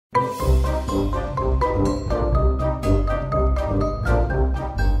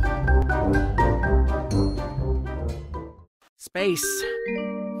space.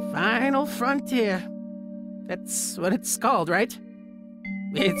 Final frontier. That's what it's called, right?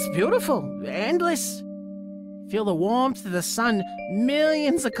 It's beautiful, endless. Feel the warmth of the sun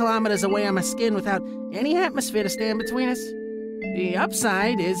millions of kilometers away on my skin without any atmosphere to stand between us. The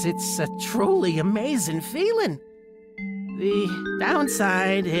upside is it's a truly amazing feeling. The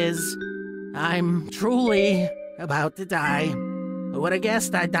downside is I'm truly about to die. Who would have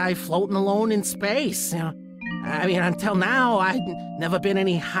guessed I'd die floating alone in space? I mean, until now, I'd never been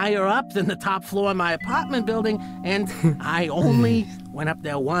any higher up than the top floor of my apartment building, and I only went up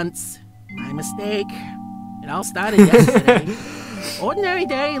there once. My mistake. It all started yesterday. Ordinary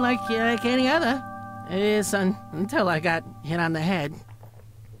day like any other. It is until I got hit on the head.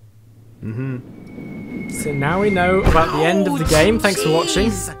 So now we know about the end of the game. Thanks for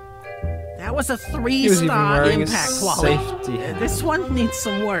watching. That was a 3-star impact quality. Hat. This one needs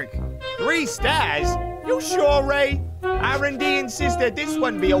some work. 3 stars? You sure, Ray? R&D insists that this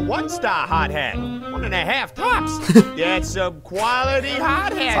one be a 1-star hot hat. 1.5 tops. That's some quality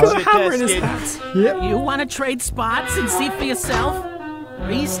hot hats you tested. Yep. You want to trade spots and see for yourself?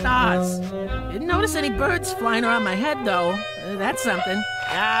 3 stars. Didn't notice any birds flying around my head, though. That's something.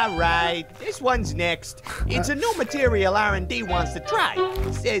 All right, this one's next. It's a new material R&D wants to try.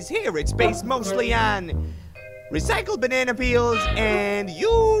 It says here it's based mostly on recycled banana peels and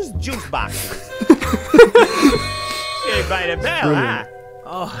used juice boxes. Saved by the bell, huh?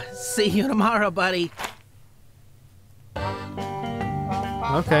 Oh, see you tomorrow, buddy.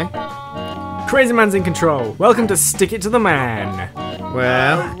 Okay. Crazy Man's in control. Welcome to Stick It to the Man.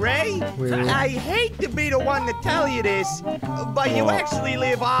 Well, Ray, I hate to be the one to tell you this, but you actually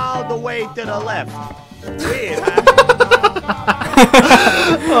live all the way to the left. Weird, huh?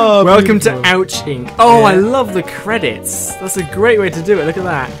 Welcome to Ouch Inc. Oh, I love the credits. That's a great way to do it. Look at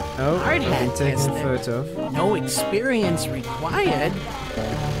that. oh, Hard I've hat been taken tester. a photo of. No experience required.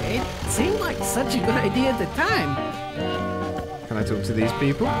 It seemed like such a good idea at the time. Can I talk to these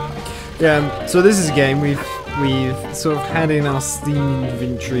people? Yeah, so this is a game we've sort of had in our Steam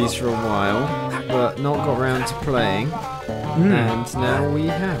inventories for a while, but not got around to playing, and now we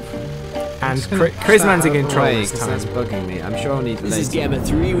have. And Crazy Man's in control this because time. that's bugging me. I'm sure I'll need This is later. Gamma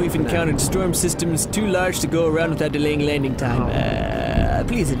 3. We've encountered storm systems too large to go around without delaying landing time.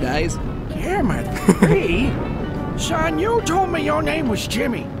 Please advise. Gamma 3? Son, you told me your name was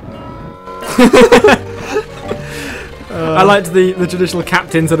Jimmy. I liked the traditional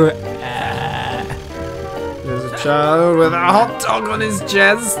captain sort of. There's a child with a hot dog on his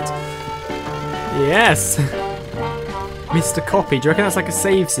chest. Yes. Mr. Copy. Do you reckon that's like a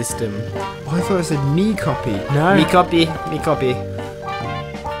save system? Oh, I thought it said me copy. No. Me copy. Me copy.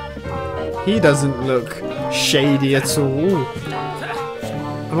 He doesn't look shady at all.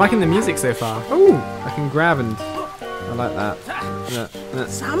 I'm liking the music so far. Oh, I can grab and I like that.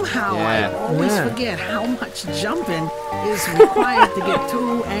 Somehow Yeah. I always Yeah. forget how much jumping is required to get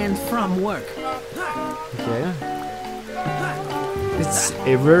to and from work. Okay. It's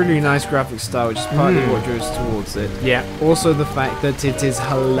a really nice graphic style, which is partly what draws towards it. Yeah. Also the fact that it is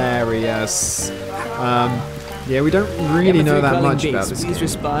hilarious. Yeah, we don't really Gamma know 3 that calling much base. about this Please game.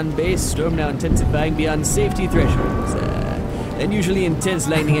 respond, base. Storm now intensifying beyond safety thresholds. Unusually intense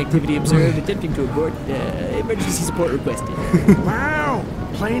lightning activity observed. Attempting to abort. Emergency support requested. Wow,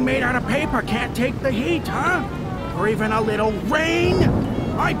 plane made out of paper can't take the heat, huh? Or even a little rain?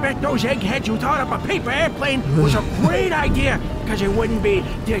 I bet those eggheads who thought up a paper airplane was a great idea, because it wouldn't be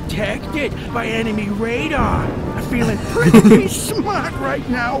detected by enemy radar. I'm feeling pretty smart right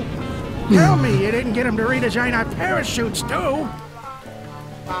now. Tell me you didn't get them to redesign our parachutes, too.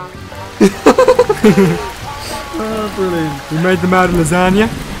 Oh, brilliant. We made them out of lasagna.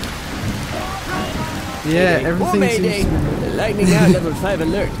 Yeah, everything Mayday. seems to be... Lightning now level 5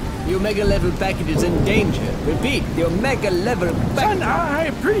 alert. The Omega level packet is in danger. Repeat, the Omega level Son, packet. I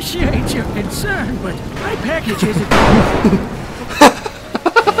appreciate your concern, but my package isn't...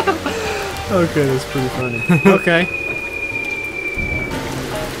 Okay, that's pretty funny. Okay.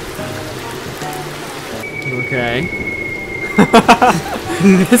 Okay.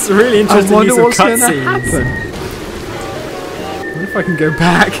 It's a really I interesting wonder use of what's going to cutscenes. happen. I wonder if I can go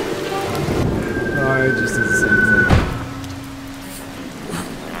back. Oh, it just does the same thing.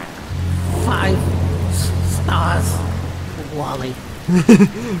 5 stars, Wally.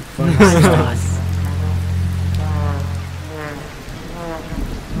 5 stars.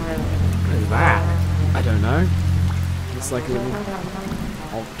 What is that? I don't know. It's like a little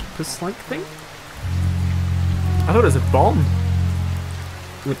octopus-like thing I thought it was a bomb.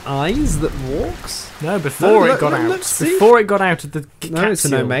 with eyes that walks. No, before No, it got out. let's see. Before it got out of the No, it's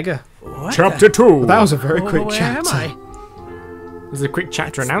an capsule. Omega. What Chapter 2. Well, that was a very quick Where chapter. am I? There's a quick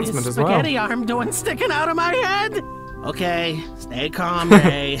chapter announcement as well. Spaghetti arm doing sticking out of my head. Okay, stay calm,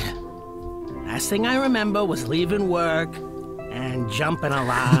 Ray. Last thing I remember was leaving work and jumping a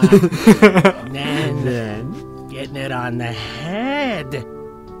lot. And then getting it on the head.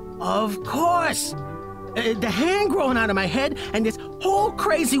 Of course. The hand growing out of my head, and this whole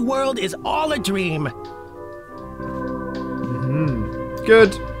crazy world is all a dream.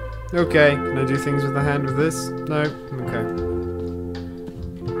 Good. Okay. Can I do things with the hand with this? No? Okay.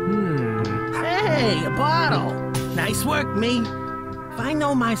 Hey, a bottle. Nice work, me. If I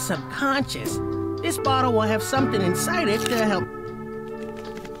know my subconscious, this bottle will have something inside it to help.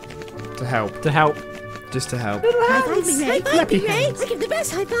 To help. To help. Just to help. High five me, Ray. High five me, Ray. I give the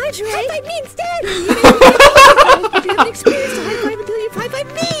best high fives, Ray. High five me instead. You haven't experienced a high five until you high five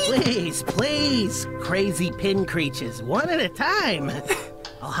me. Please, please, crazy pin creatures, one at a time.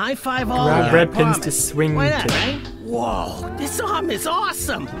 I'll high five all of you. Grab red I pins to promise. swing Why not, to. right? Whoa, this arm is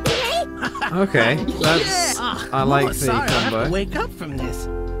awesome. Okay. That's. Ah, I like the sorry, I'll have combo. to wake up from this.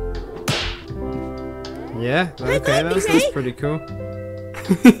 Yeah. Okay. five me, That's Ray. pretty cool.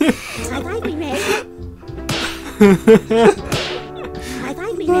 High five me, Ray. High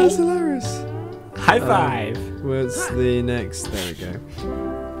five me, Ray. That's hilarious. High five. What's the next? There we go.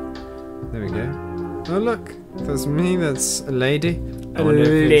 There we go. Oh look, that's me. That's a lady. I wonder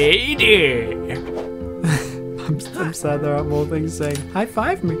if it's- Lady. I'm sad there aren't more things saying high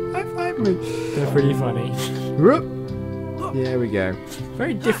five me, high five me. They're pretty funny. Whoop. There we go.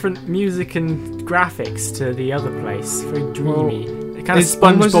 Very different music and graphics to the other place. Very dreamy. Kind of it's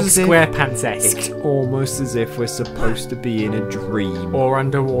almost SpongeBob as if- SquarePants-esque. It's almost as if we're supposed to be in a dream. Or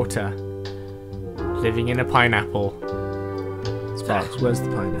underwater. Living in a pineapple. Sparks, where's the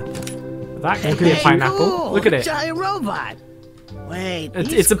pineapple? That could be a pineapple. Cool. Look at it. Giant robot. Wait, It's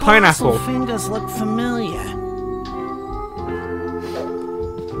these a pineapple. colossal fingers look familiar.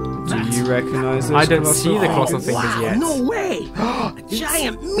 Do you recognise those? I don't colossal see the fingers? colossal fingers Wow, yet. no way! A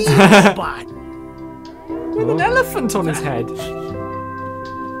giant meat robot. With an elephant on his head.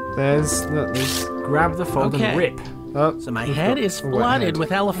 There's look. There's. Grab the fold Okay. and rip. Oh, So my we've head got is a wet flooded head.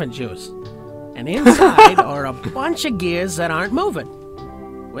 with elephant juice. And inside are a bunch of gears that aren't moving.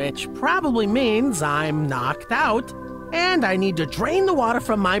 Which probably means I'm knocked out and I need to drain the water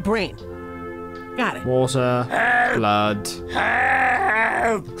from my brain. Got it. water, blood.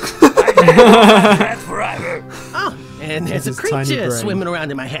 Oh, and there's a This tiny creature brain. swimming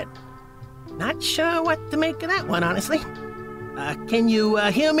around in my head. Not sure what to make of that one, honestly. Can you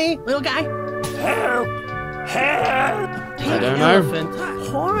hear me, little guy? Help! Help! Pink I don't know. elephant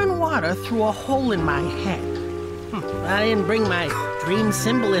pouring water through a hole in my head. I didn't bring my dream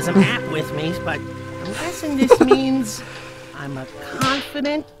symbolism app with me, but I'm guessing this means I'm a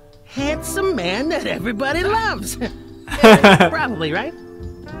confident, handsome man that everybody loves. Probably, right?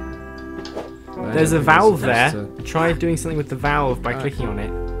 There's a valve there. Supposed to- Try doing something with the valve by clicking on it.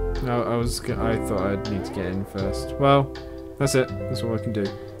 No, I thought I'd need to get in first. Well, that's it. That's all I can do.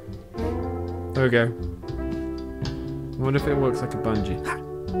 There we go. I wonder if it works like a bungee.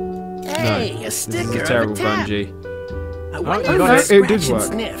 Hey, a This sticker is a terrible of a tap. bungee. I wonder you if got I it. It scratch did and work.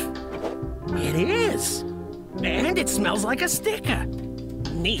 sniff. It is. And it smells like a sticker.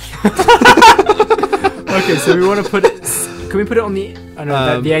 Neat. Okay, so we want to put it. Can we put it on the? Oh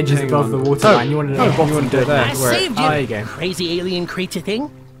no, the edge is hang above on. the water line. You want it on the bottom? you want to do it there. I Where? saved you, Oh, there you go. crazy alien creature thing.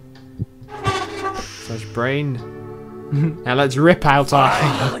 Such brain. Now let's rip out our.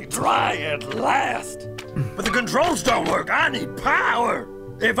 Finally dry at last. But the controls don't work. I need power.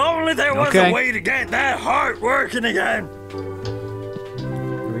 If only there was Okay. a way to get that heart working again.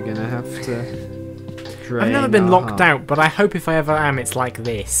 We're gonna have to. Drain I've never been our locked heart. out, but I hope if I ever am, it's like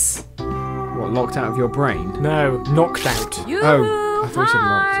this. What, locked out of your brain? No, knocked out. You Oh, I thought you said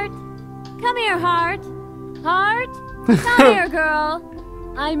Heart! Come here, Heart! Heart! Come here,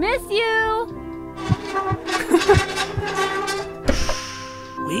 girl! I miss you!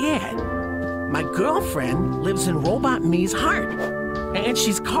 Weird. My girlfriend lives in Robot Me's heart. And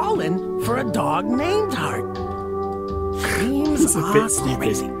she's calling for a dog named Heart. Dreams a are bit stupid.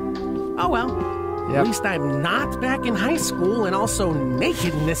 crazy. Oh well. Yep. At least I'm not back in high school and also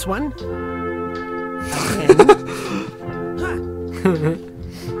naked in this one.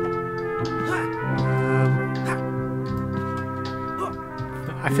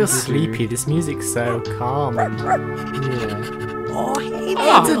 I feel sleepy. This music's so calm. And... Yeah. Oh, hey there,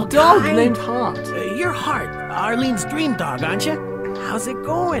 Oh, it's little a dog guy. named Heart. You're Heart, Arlene's dream dog, aren't you? How's it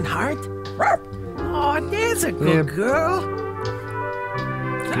going, Heart? Oh, there's a good Yeah. girl.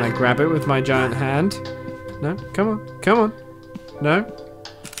 Can I grab it with my giant hand? No? Come on. Come on. No?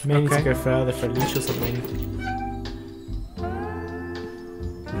 Maybe need Okay. to go further for a leash or something.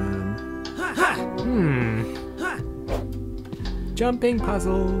 Jumping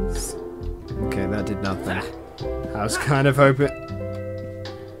puzzles. Okay, that did nothing. I was kind of hoping.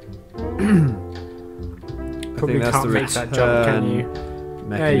 Probably that's can't the make that jump, can you?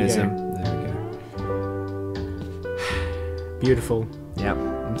 Mechanism. There we go. Beautiful. Yep,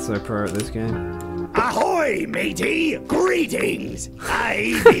 I'm so pro at this game. Ahoy, matey! Greetings!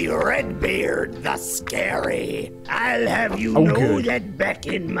 I be Redbeard the Scary. I'll have you know good. that back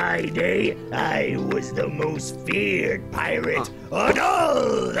in my day, I was the most feared pirate on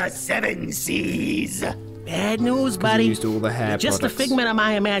all the 7 seas. Bad news, You buddy. used all the hair You're just products. a figment of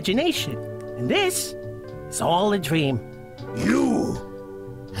my imagination. And this is all a dream. You?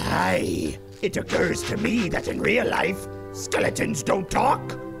 Aye. It occurs to me that in real life, skeletons don't talk.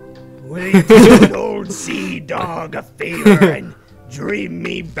 Will you do an old sea dog a favor and dream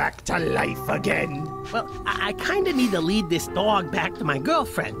me back to life again? Well, I kind of need to lead this dog back to my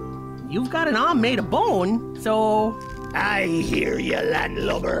girlfriend. You've got an arm made of bone, so... I hear you,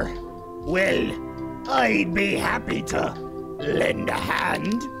 landlubber. Well, I'd be happy to lend a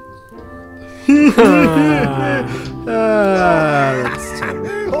hand. That's too...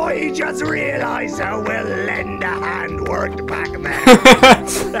 I just realized how well lend a hand worked back then.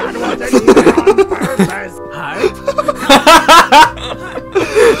 That wasn't even on purpose. Heart?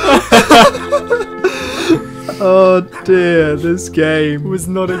 Oh dear, this game. Was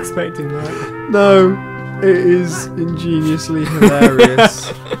not expecting that. No, it is ingeniously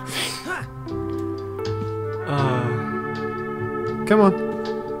hilarious. Come on.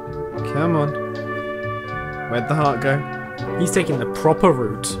 Come on. Where'd the heart go? He's taking the proper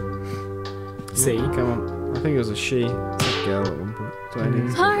route. See? Come on. I think it was a she. It's a girl at one point. Do I need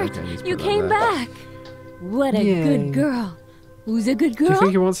to- Heart, okay, I need to you put that came there. back. What a Yay. good girl. Who's a good girl? Do you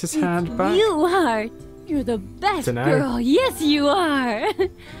think he wants his hand It's back? You, Heart. You're the best Dunno. girl. Yes, you are.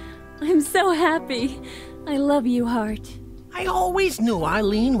 I'm so happy. I love you, Heart. I always knew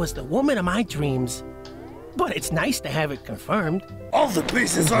Arlene was the woman of my dreams. But it's nice to have it confirmed. All the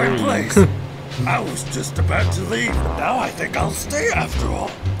pieces are in place. I was just about to leave, but now I think I'll stay after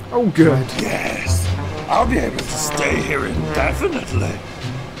all. Oh, good. Yes, I'll be able to stay here indefinitely.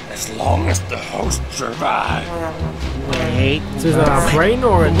 As long as the host survive. Wait. So is that a brain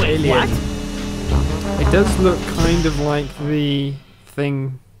or an Wait, alien? what? It does look kind of like the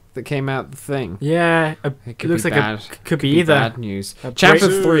thing that came out the thing. Yeah, It looks be like bad. could be either. Bad news. A Chapter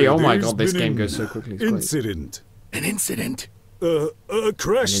break- 3. Oh my There's god, this been game an goes so quickly. It's great. Incident. An incident? A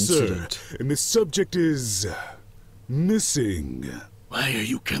crash, An sir. incident. And the subject is missing. Why are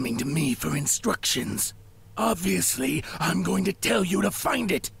you coming to me for instructions? Obviously, I'm going to tell you to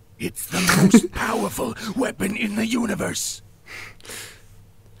find it. It's the most powerful weapon in the universe.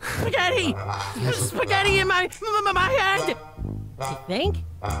 Spaghetti! Spaghetti in my hand! You think?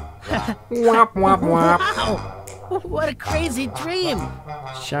 Wop, wop, wop. Wow! What a crazy dream!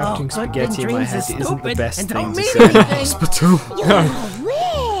 Shouting Oh, good spaghetti in my dreams head is isn't the stupid best and thing don't to mean say in a anything. hospital. You're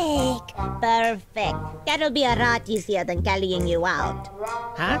awake! Perfect. That'll be a lot easier than carrying you out.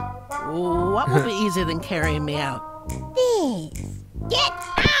 Huh? What will be easier than carrying me out? This. Get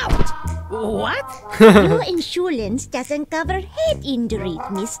out! What? Your insurance doesn't cover head injuries,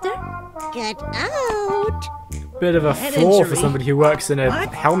 mister. Get out! Bit of a Head flaw for injury? somebody who works in a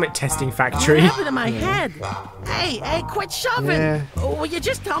What? helmet testing What factory. happened to my head? Hey, quit shoving! Yeah. Will you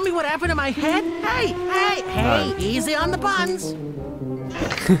just tell me what happened to my head? Hey, easy on the buns!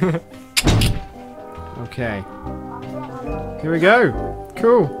 Okay. Here we go.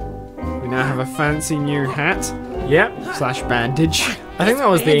 Cool. We now have a fancy new hat Yep. /bandage. I think that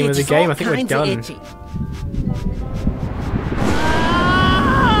was the aim of the game. I think we're done. Itchy.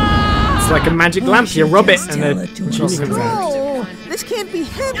 It's like a magic lamp. You rub it and the genie comes out. Oh, this can't be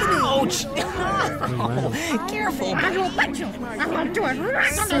happening. Ouch! Careful!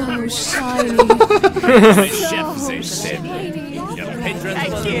 So shiny. I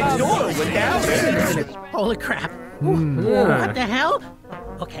can't do it without it. Holy crap! Yeah. What the hell?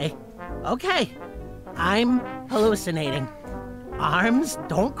 Okay. I'm hallucinating. Arms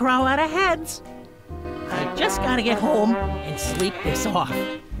don't grow out of heads. I just gotta get home and sleep this off.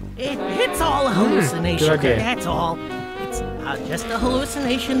 It's all a hallucination. good idea. That's all. It's just a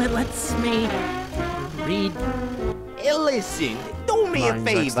hallucination that lets me read. Hey, listen, do me a Lines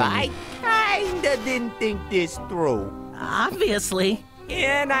favor. I accident. kinda didn't think this through. Obviously.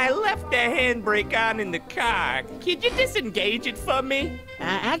 And I left the handbrake on in the car. Could you disengage it for me?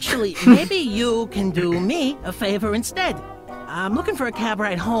 Actually, maybe you can do me a favor instead. I'm looking for a cab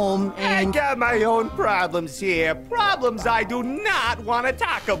ride home, I and got my own problems here. Problems I do not want to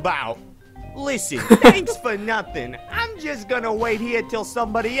talk about. Listen, thanks for nothing. I'm just gonna wait here till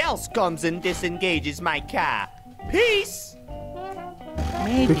somebody else comes and disengages my car. Peace!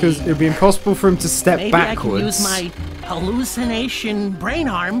 Maybe. Because it would be impossible for him to step Maybe backwards. I can use my hallucination brain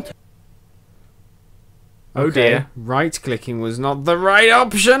arm to... Oh Okay. dear. Right-clicking was not the right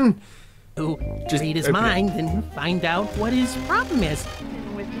option. Just read his open it. mind and find out what his problem is.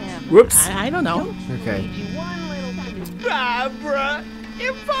 Whoops. I don't know. Okay. Barbara,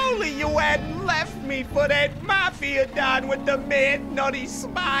 if only you hadn't left me for that mafia don with the mad nutty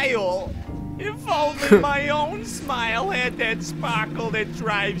smile. If only my own smile had that sparkle that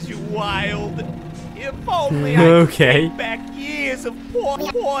drives you wild. If only I could Okay. take back years of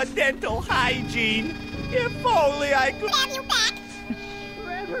poor dental hygiene. If only I could...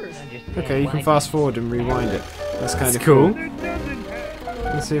 Okay, you can fast forward and rewind it. That's kind of Cool.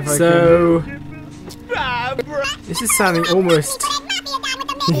 Let's see if I So Barbara, this is sounding almost.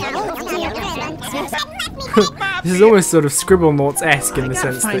 This is almost sort of Scribblenauts-esque in the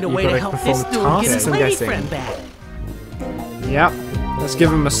Gotta sense that find you've a way to got to help perform this dude get tasks, his I'm lady guessing. friend back. can... Yep. Let's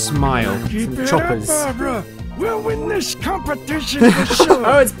give him a smile. Some choppers. Barbara. We'll win this competition for sure.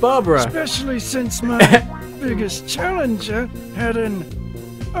 Oh, it's Barbara. Especially since my biggest challenger had an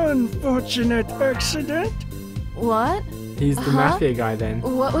unfortunate accident. What? He's the mafia guy then.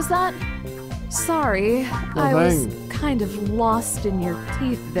 What was that? Sorry, I was kind of lost in your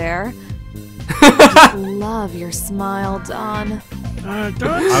teeth there. I just love your smile, Don. Don's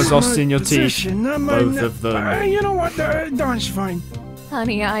I was lost in your teeth. position. Both of them. You know what? Don's fine.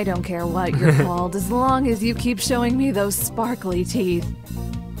 Honey, I don't care what you're called, as long as you keep showing me those sparkly teeth.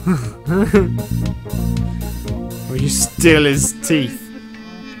 Will you steal his teeth?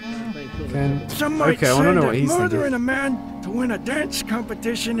 Some might Okay, I want to say know what that he's murdering thinking. a man to win a dance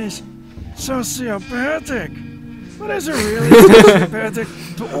competition is sociopathic. But is it really sociopathic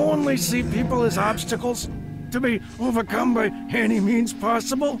to only see people as obstacles to be overcome by any means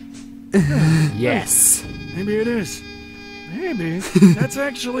possible? Yes. Maybe it is. Maybe that's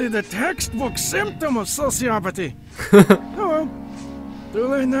actually the textbook symptom of sociopathy. Oh well, too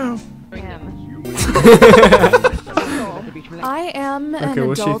late now. I am an Okay,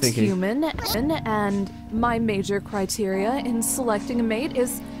 what's she adult thinking? human, and my major criteria in selecting a mate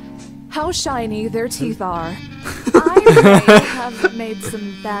is how shiny their teeth are. I may have made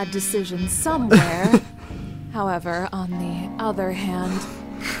some bad decisions somewhere. However, on the other hand,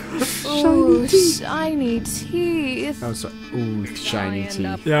 ooh, shiny teeth. Oh, sorry. Ooh, shiny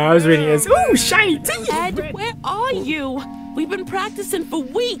teeth. Yeah, I was reading it as ooh, shiny teeth. Ed, where are you? We've been practicing for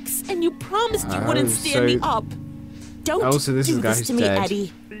weeks, and you promised you wouldn't stand me so- up. Don't Oh, so this is do the guy this who's to me, dead.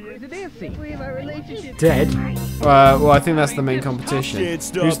 Eddie. Dead. Well, I think that's the main competition. Can't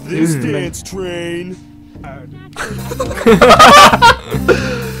stop this dance train.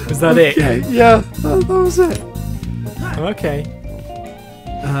 Was that it? Okay, yeah, that was it. Okay.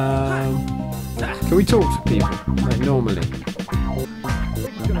 Can we talk to people like normally?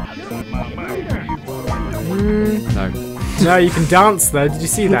 No. No, you can dance though. Did you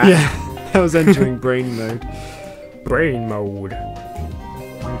see that? Yeah, that was entering brain mode. Brain mode.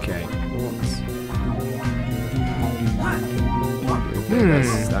 Okay.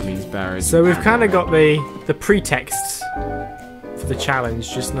 That means Barry's. So we've kind of got the pretext for the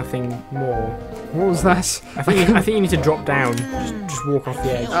challenge, just nothing more. What was that? I think you need to drop down. Just walk off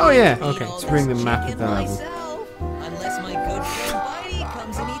the edge. Oh yeah. Okay. To bring the map of the level. Unless my good friend Whitey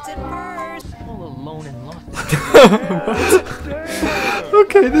comes and eats it first. All alone and lost.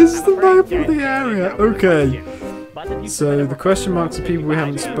 Okay, this is the map of the area. Okay. So the question marks are people we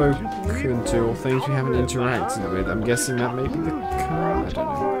haven't spoken to or things we haven't interacted with. I'm guessing that may be the car. I don't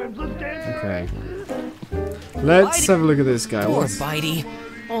know. Okay. Let's have a look at this guy. Poor What's... Whitey.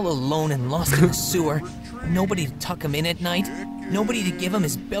 All alone and lost in the sewer. Nobody to tuck him in at night. Nobody to give him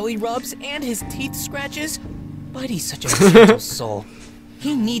his belly rubs and his teeth scratches. Whitey's such a gentle soul.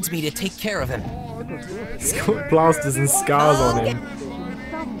 He needs me to take care of him. He's got plasters and scars on him.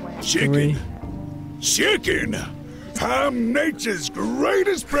 Chicken. Chicken. I'm nature's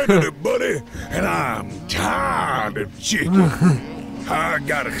greatest predator, buddy, and I'm tired of chicken. I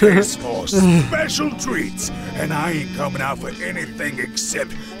got a taste for special treats, and I ain't coming out for anything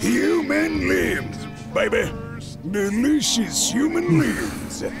except human limbs, baby. Delicious human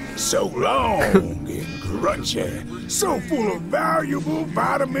limbs. So long and crunchy. So full of valuable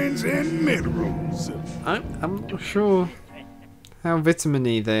vitamins and minerals. I'm not sure how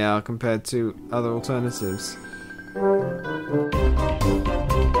vitamin-y they are compared to other alternatives.